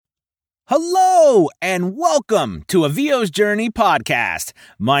Hello and welcome to a VO's Journey podcast.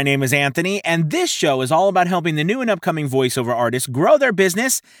 My name is Anthony, and this show is all about helping the new and upcoming voiceover artists grow their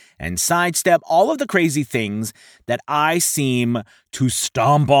business and sidestep all of the crazy things that I seem to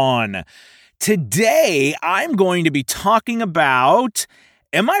stomp on. Today, I'm going to be talking about,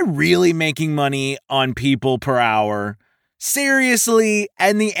 am I really making money on people per hour? Seriously?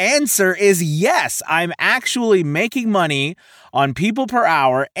 And the answer is yes, I'm actually making money on people per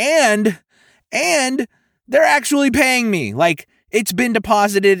hour and they're actually paying me. Like, it's been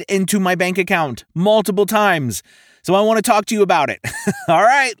deposited into my bank account multiple times. So I want to talk to you about it. All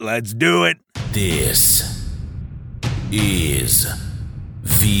right, let's do it. This is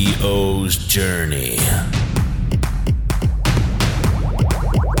VO's Journey.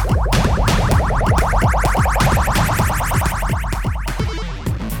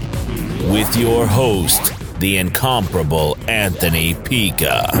 With your host, the incomparable Anthony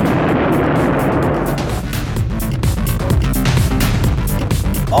Pica.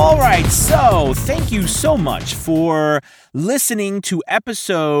 All right, so thank you so much for listening to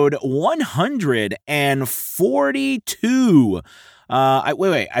episode 142. I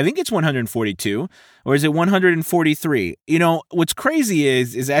think it's 142, or is it 143? You know, what's crazy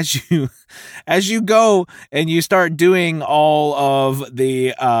is as you go and you start doing all of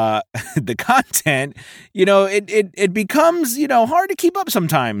the the content, you know, it becomes, you know, hard to keep up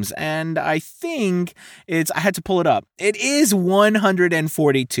sometimes. And I think I had to pull it up. It is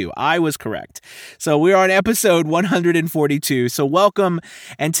 142. I was correct. So we're on episode 142. So welcome.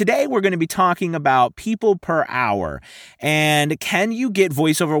 And today we're going to be talking about people per hour. And can you get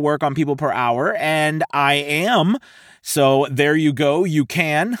voiceover work on people per hour? And I am. So there you go. You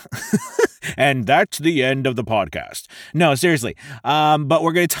can. And that's the end of the podcast. No, seriously. But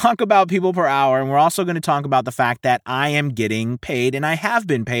we're going to talk about people per hour. And we're also going to talk about the fact that I am getting paid, and I have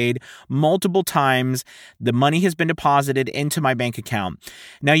been paid multiple times. The money has been deposited into my bank account.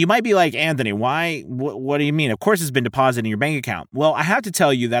 Now, you might be like, Anthony, why? What do you mean? Of course, it's been deposited in your bank account. Well, I have to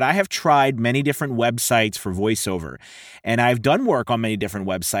tell you that I have tried many different websites for voiceover, and I've done work on many different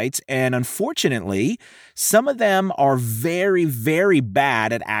websites. And unfortunately, some of them are very, very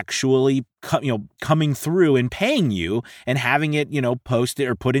bad at actually coming through and paying you and having it, posted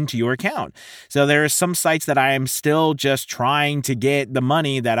or put into your account. So there are some sites that I am still just trying to get the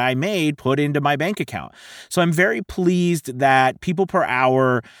money that I made put into my bank account. So I'm very pleased that People Per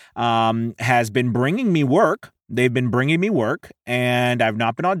Hour has been bringing me work. They've been bringing me work, and I've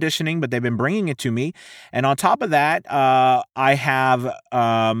not been auditioning, but they've been bringing it to me. And on top of that, I have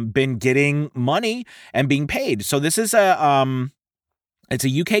been getting money and being paid. So this is it's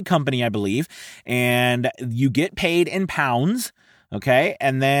a UK company, I believe, and you get paid in pounds. Okay.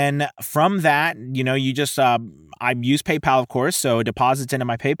 And then from that, you just, I use PayPal, of course. So it deposits into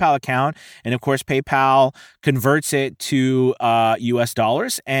my PayPal account. And of course, PayPal converts it to US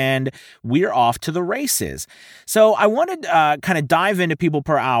dollars, and we're off to the races. So I wanted to kind of dive into People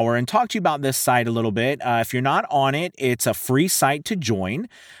Per Hour and talk to you about this site a little bit. If you're not on it, it's a free site to join.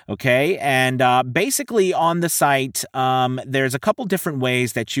 Okay. And basically on the site, there's a couple different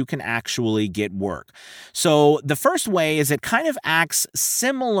ways that you can actually get work. So the first way is it kind of acts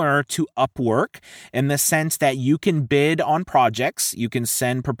similar to Upwork in the sense that you can bid on projects, you can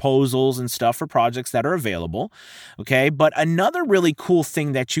send proposals and stuff for projects that are available, okay? But another really cool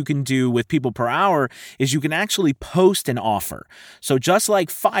thing that you can do with People Per Hour is you can actually post an offer. So just like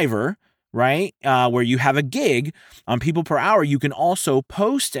Fiverr, right, where you have a gig, on People Per Hour, you can also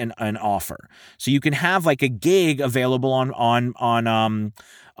post an offer. So you can have like a gig available on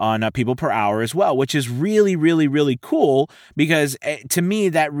People Per Hour as well, which is really, really, really cool because to me,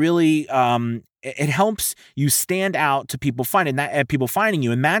 that really, it helps you stand out to people finding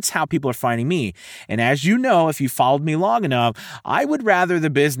you. And that's how people are finding me. And as you know, if you followed me long enough, I would rather the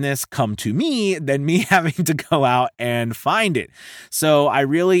business come to me than me having to go out and find it. So I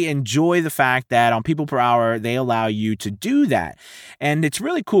really enjoy the fact that on People Per Hour, they allow you to do that. And it's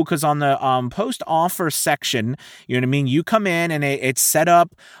really cool because on the post offer section, you know what I mean? You come in and it's set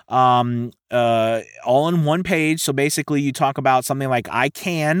up all in one page. So basically you talk about something like I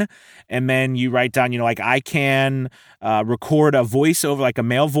can, and then you write down, I can record a voiceover, like a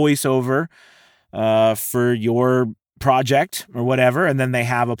male voiceover for your project or whatever. And then they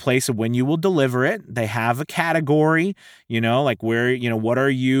have a place of when you will deliver it. They have a category, like where, what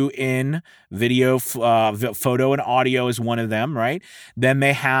are you in? Video, photo and audio is one of them, right? Then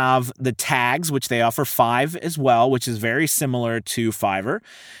they have the tags, which they offer 5 as well, which is very similar to Fiverr.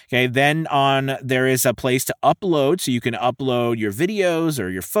 Okay. Then there is a place to upload. So you can upload your videos or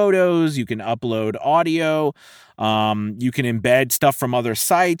your photos. You can upload audio. You can embed stuff from other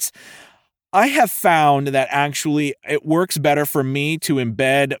sites. I have found that actually it works better for me to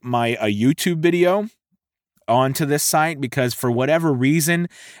embed a YouTube video onto this site, because for whatever reason,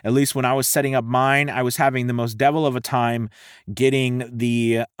 at least when I was setting up mine, I was having the most devil of a time getting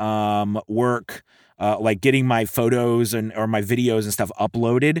the work, like getting my photos or my videos and stuff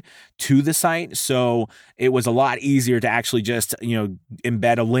uploaded to the site. So it was a lot easier to actually just,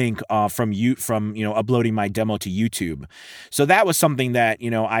 embed a link from uploading my demo to YouTube. So that was something that,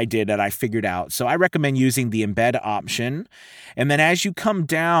 I did, that I figured out. So I recommend using the embed option. And then as you come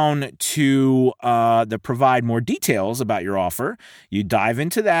down to the provide more details about your offer, you dive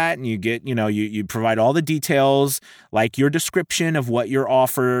into that and you get, you provide all the details, like your description of what your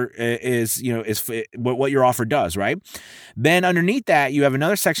offer is what your offer does, right? Then underneath that, you have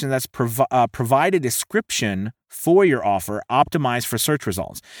another section that's provide a description for your offer, optimized for search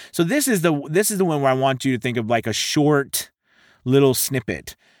results. So this is the one where I want you to think of like a short little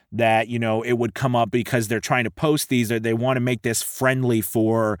snippet that, it would come up because they're trying to post these, or they want to make this friendly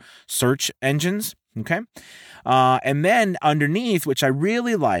for search engines. Okay. And then underneath, which I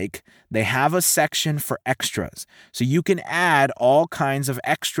really like, they have a section for extras. So you can add all kinds of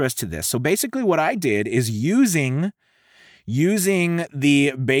extras to this. So basically what I did is using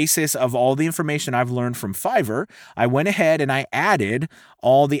the basis of all the information I've learned from Fiverr, I went ahead and I added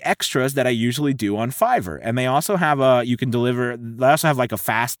all the extras that I usually do on Fiverr. And they also have they also have like a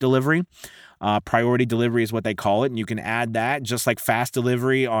fast delivery. Priority delivery is what they call it. And you can add that just like fast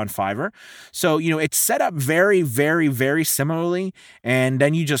delivery on Fiverr. So, it's set up very, very, very similarly. And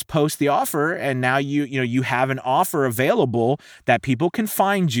then you just post the offer, and now you have an offer available that people can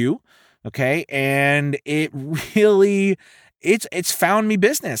find you. Okay. And it really, it's found me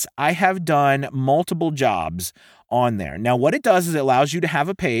business. I have done multiple jobs on there. Now, what it does is it allows you to have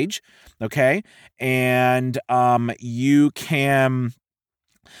a page. Okay. And you can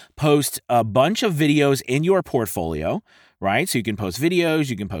post a bunch of videos in your portfolio, right? So you can post videos,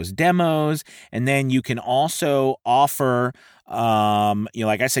 you can post demos, and then you can also offer,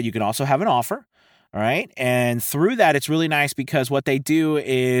 like I said, you can also have an offer. All right. And through that, it's really nice because what they do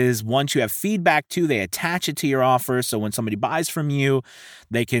is once you have feedback too, they attach it to your offer. So when somebody buys from you,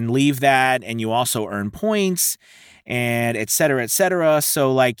 they can leave that, and you also earn points and et cetera, et cetera.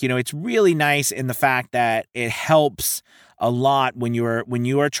 So it's really nice in the fact that it helps a lot when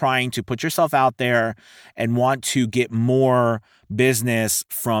you are trying to put yourself out there and want to get more business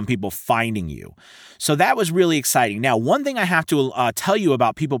from people finding you. So that was really exciting. Now, one thing I have to tell you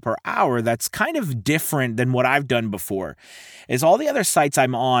about People Per Hour that's kind of different than what I've done before is all the other sites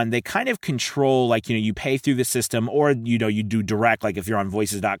I'm on, they kind of control, you pay through the system, or, you do direct, like if you're on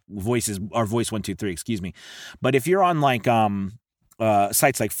Voice 123, excuse me. But if you're on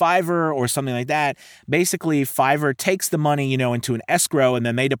sites like Fiverr or something like that, basically Fiverr takes the money, into an escrow, and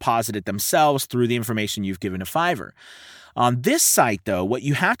then they deposit it themselves through the information you've given to Fiverr. On this site, though, what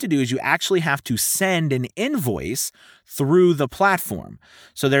you have to do is you actually have to send an invoice through the platform.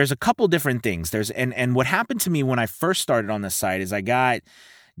 So there's a couple different things. And what happened to me when I first started on this site is I got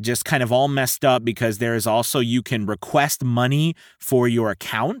just kind of all messed up, because there is also, you can request money for your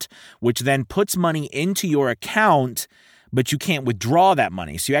account, which then puts money into your account, but you can't withdraw that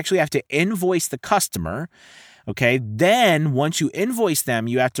money. So you actually have to invoice the customer. Okay. Then once you invoice them,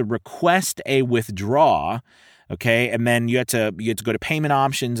 you have to request a withdraw. Okay. And then you have to go to payment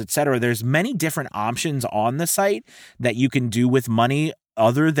options, et cetera. There's many different options on the site that you can do with money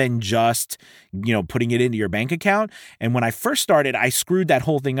other than just, putting it into your bank account. And when I first started, I screwed that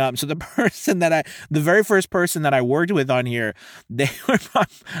whole thing up. So the very first person that I worked with on here,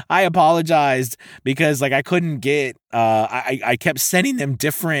 I apologized because I couldn't get, I kept sending them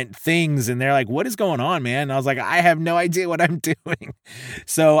different things, and they're like, what is going on, man? And I was like, I have no idea what I'm doing.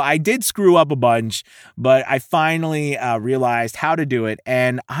 So I did screw up a bunch, but I finally realized how to do it.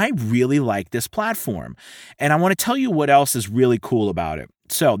 And I really like this platform. And I want to tell you what else is really cool about it.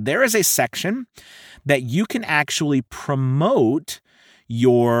 So there is a section that you can actually promote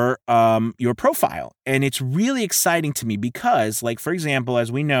your profile. And it's really exciting to me because, for example,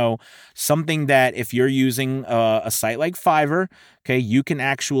 as we know, something that if you're using a site like Fiverr, okay, you can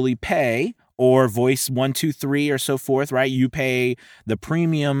actually pay, or Voice 123 or so forth, right? You pay the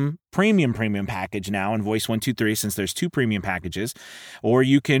premium package now in Voice 123, since there's 2 premium packages, or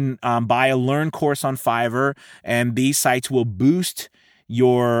you can buy a Learn course on Fiverr, and these sites will boost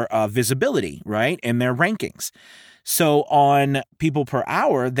your visibility, right, in their rankings. So on People Per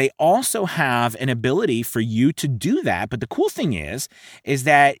Hour, they also have an ability for you to do that. But the cool thing is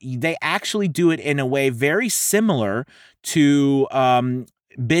that they actually do it in a way very similar to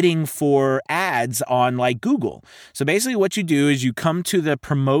bidding for ads on like Google. So basically what you do is you come to the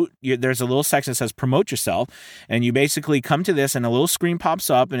there's a little section that says promote yourself, and you basically come to this and a little screen pops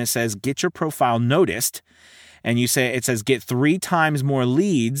up and it says get your profile noticed. And it says get 3 times more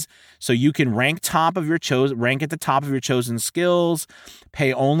leads so you can rank at the top of your chosen skills,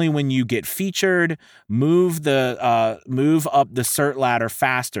 pay only when you get featured, move up the cert ladder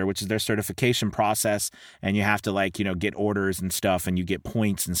faster, which is their certification process. And you have to get orders and stuff, and you get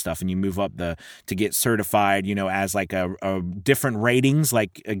points and stuff, and you move up to get certified, as like a different ratings,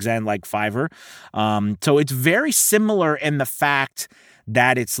 like Fiverr. So it's very similar in the fact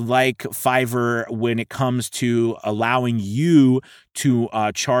that it's like Fiverr when it comes to allowing you to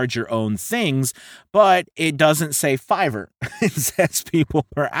charge your own things, but it doesn't say Fiverr. It says people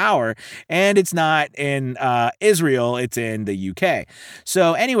per hour, and it's not in Israel, it's in the UK.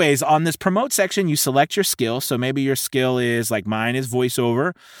 So anyways, on this promote section, you select your skill. So maybe your skill is like mine is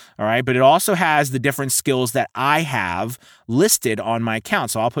voiceover, all right? But it also has the different skills that I have listed on my account.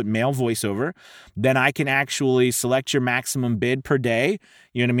 So I'll put male voiceover. Then I can actually select your maximum bid per day.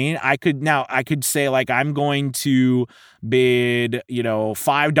 You know what I mean? I could say like I'm going to bid,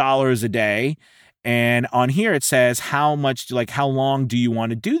 $5 a day. And on here it says how long do you want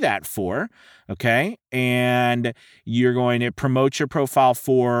to do that for? Okay. And you're going to promote your profile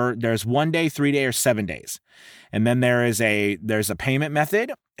there's 1 day, 3 day, or 7 days. And then there's a payment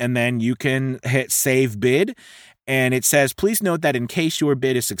method, and then you can hit save bid. And it says, please note that in case your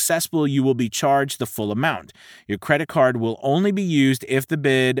bid is successful, you will be charged the full amount. Your credit card will only be used if the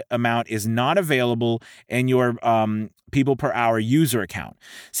bid amount is not available in your people per hour user account.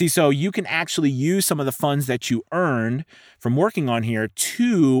 See, so you can actually use some of the funds that you earned from working on here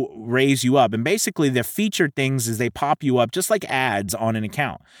to raise you up. And basically the featured things is they pop you up just like ads on an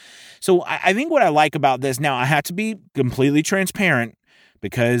account. So I think what I like about this, now I have to be completely transparent,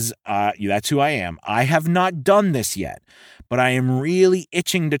 because that's who I am. I have not done this yet, but I am really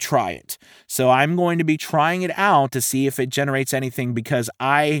itching to try it. So I'm going to be trying it out to see if it generates anything, because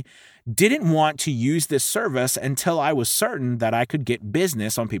I didn't want to use this service until I was certain that I could get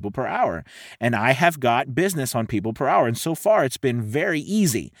business on people per hour. And I have got business on people per hour. And so far, it's been very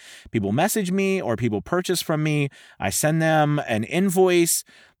easy. People message me or people purchase from me. I send them an invoice.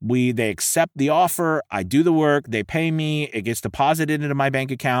 They accept the offer. I do the work. They pay me. It gets deposited into my bank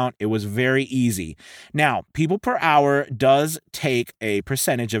account. It was very easy. Now, people per hour does take a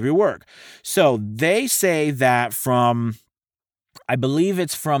percentage of your work. So they say that I believe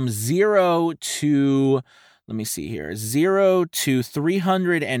it's from 0 to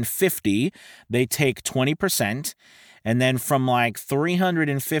 350, they take 20%. And then from like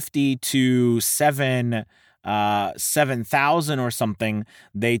 350 to 7,000 or something,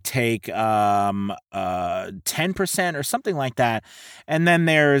 they take 10% or something like that. And then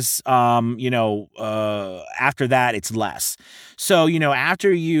there's after that it's less. So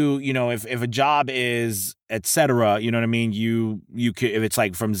after if a job is etc., you know what I mean? You could, if it's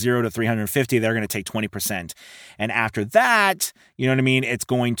like from 0 to 350, they're going to take 20%. And after that, you know what I mean? It's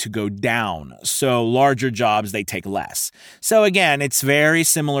going to go down. So larger jobs, they take less. So again, it's very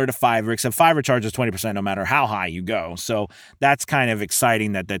similar to Fiverr, except Fiverr charges 20% no matter how high you go. So that's kind of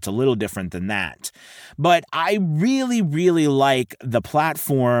exciting that's a little different than that. But I really, really like the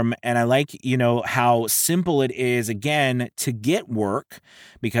platform, and I like, how simple it is, again, to get work,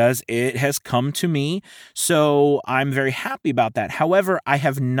 because it has come to me. So I'm very happy about that. However, I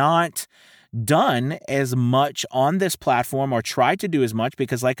have not done as much on this platform or tried to do as much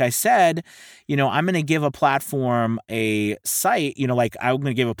because, like I said, I'm going to give a platform a site, like I'm going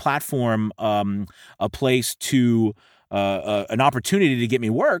to give a platform a place to an opportunity to get me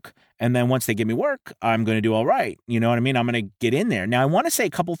work. And then once they give me work, I'm going to do all right. You know what I mean? I'm going to get in there. Now, I want to say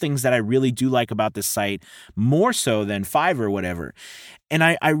a couple things that I really do like about this site, more so than Fiverr or whatever. And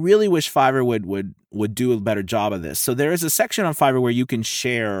I really wish Fiverr would do a better job of this. So there is a section on Fiverr where you can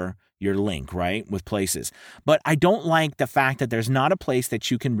share your link, right, with places. But I don't like the fact that there's not a place that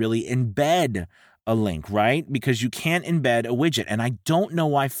you can really embed a link, right? Because you can't embed a widget. And I don't know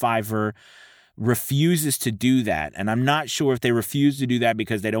why Fiverr refuses to do that. And I'm not sure if they refuse to do that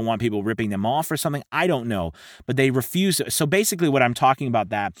because they don't want people ripping them off or something. I don't know, but they refuse. So basically what I'm talking about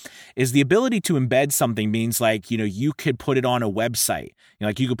that is the ability to embed something means like, you could put it on a website,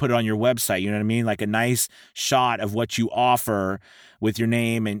 like you could put it on your website, you know what I mean? Like a nice shot of what you offer with your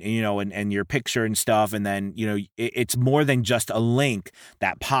name and your picture and stuff. And then, it's more than just a link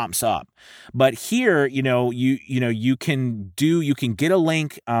that pops up. But here, you can get a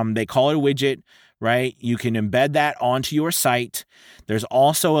link. They call it a widget. right? You can embed that onto your site. There's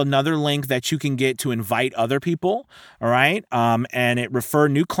also another link that you can get to invite other people, all right? And it refer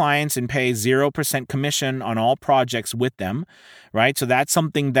new clients and pay 0% commission on all projects with them, right? So that's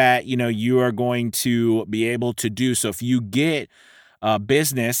something that, you are going to be able to do. So if you get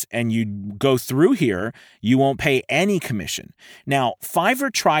business and you go through here, you won't pay any commission. Now,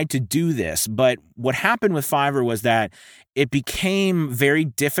 Fiverr tried to do this, but what happened with Fiverr was that it became very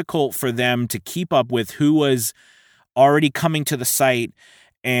difficult for them to keep up with who was already coming to the site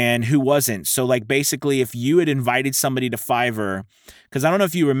and who wasn't. So like basically if you had invited somebody to Fiverr, because I don't know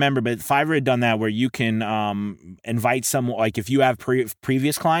if you remember, but Fiverr had done that where you can invite someone, like if you have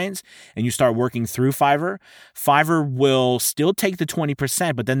previous clients and you start working through Fiverr, Fiverr will still take the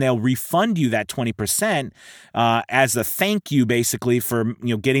 20%, but then they'll refund you that 20% as a thank you basically for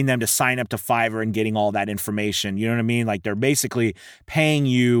getting them to sign up to Fiverr and getting all that information. You know what I mean? Like they're basically paying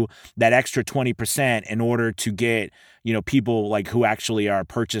you that extra 20% in order to get people like who actually are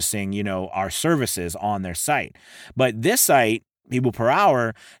purchasing, our services on their site. But this site, People Per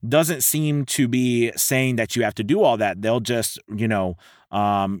Hour, doesn't seem to be saying that you have to do all that. They'll just, you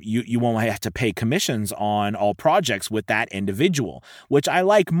won't have to pay commissions on all projects with that individual, which I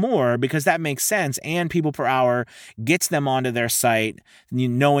like more because that makes sense. And People Per Hour gets them onto their site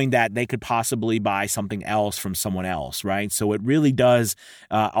knowing that they could possibly buy something else from someone else, right? So it really does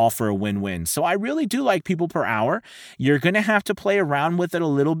offer a win-win. So I really do like People Per Hour. You're going to have to play around with it a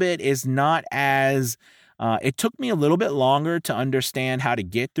little bit. It's not as... it took me a little bit longer to understand how to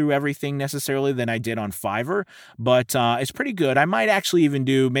get through everything necessarily than I did on Fiverr, but it's pretty good. I might actually even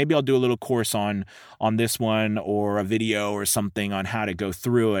maybe I'll do a little course on this one or a video or something on how to go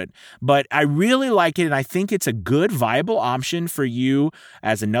through it. But I really like it, and I think it's a good, viable option for you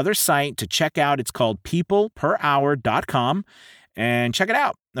as another site to check out. It's called peopleperhour.com. And check it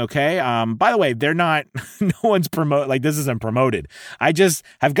out. Okay. By the way, they're not, no one's this isn't promoted. I just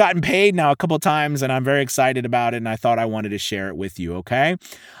have gotten paid now a couple of times and I'm very excited about it. And I thought I wanted to share it with you. Okay.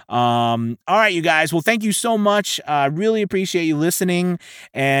 All right, you guys. Well, thank you so much. I really appreciate you listening.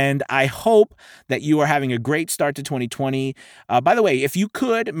 And I hope that you are having a great start to 2020. By the way, if you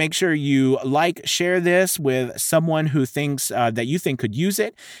could make sure you share this with someone who thinks that you think could use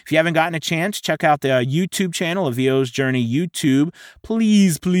it. If you haven't gotten a chance, check out the YouTube channel of VO's Journey YouTube.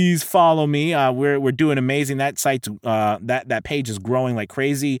 Please follow me. We're doing amazing. That site's that page is growing like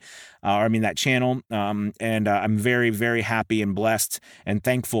crazy. That channel. And I'm very, very happy and blessed and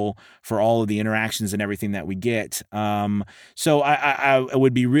thankful for all of the interactions and everything that we get. So it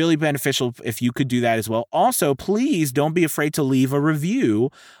would be really beneficial if you could do that as well. Also, please don't be afraid to leave a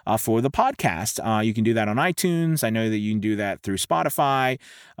review for the podcast. You can do that on iTunes. I know that you can do that through Spotify,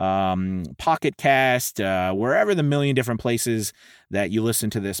 Pocket Cast, wherever the million different places that you listen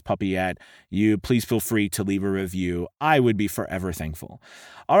to this puppy at. You please feel free to leave a review. I would be forever thankful.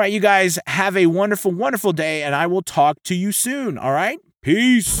 All right, you guys have a wonderful, wonderful day, and I will talk to you soon. All right?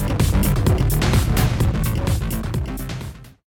 Peace.